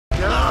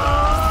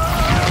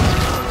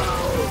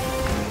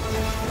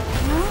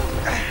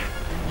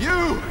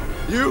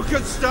You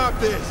can stop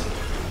this.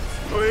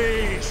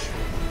 Please,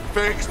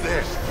 fix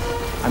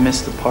this. I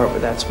missed the part where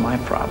that's my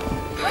problem.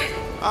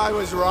 I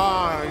was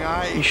wrong.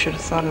 You should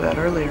have thought of that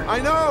earlier. I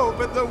know,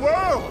 but the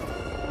world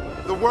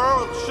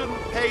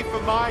shouldn't pay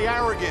for my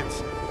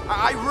arrogance.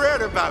 I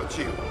read about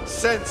you,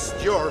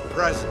 sensed your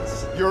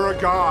presence. You're a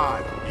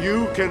god.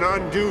 You can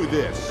undo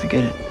this. I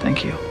get it,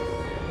 thank you.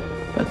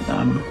 But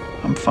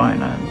I'm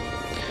fine. I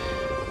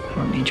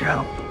don't need your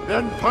help.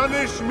 Then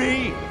punish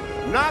me,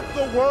 not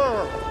the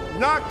world,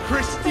 not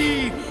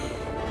Christine.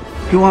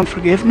 You want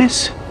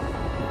forgiveness?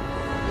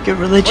 Get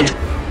religion.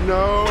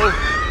 No.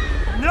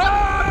 No!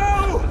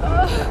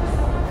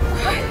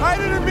 I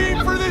didn't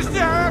mean for this to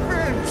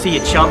happen! See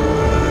you, chump.